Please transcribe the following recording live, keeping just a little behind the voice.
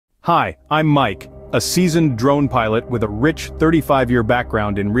Hi, I'm Mike, a seasoned drone pilot with a rich 35-year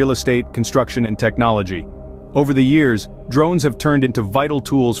background in real estate, construction, and technology. Over the years, drones have turned into vital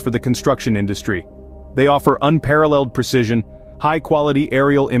tools for the construction industry. They offer unparalleled precision, high-quality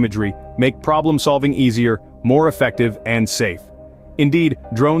aerial imagery, make problem-solving easier, more effective, and safe. Indeed,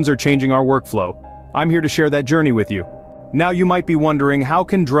 drones are changing our workflow. I'm here to share that journey with you. Now you might be wondering, how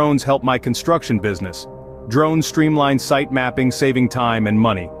can drones help my construction business? Drones streamline site mapping, saving time and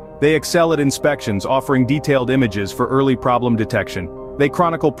money. They excel at inspections, offering detailed images for early problem detection. They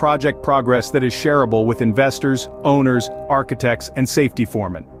chronicle project progress that is shareable with investors, owners, architects, and safety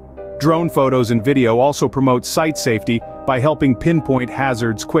foremen. Drone photos and video also promote site safety by helping pinpoint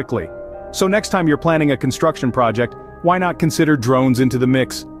hazards quickly. So next time you're planning a construction project, why not consider drones into the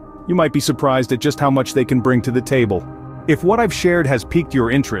mix? You might be surprised at just how much they can bring to the table. If what I've shared has piqued your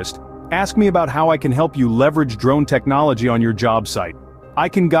interest, ask me about how I can help you leverage drone technology on your job site. I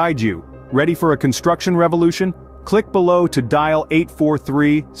can guide you. Ready for a construction revolution? Click below to dial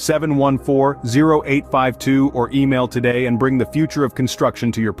 843-714-0852 or email today and bring the future of construction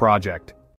to your project.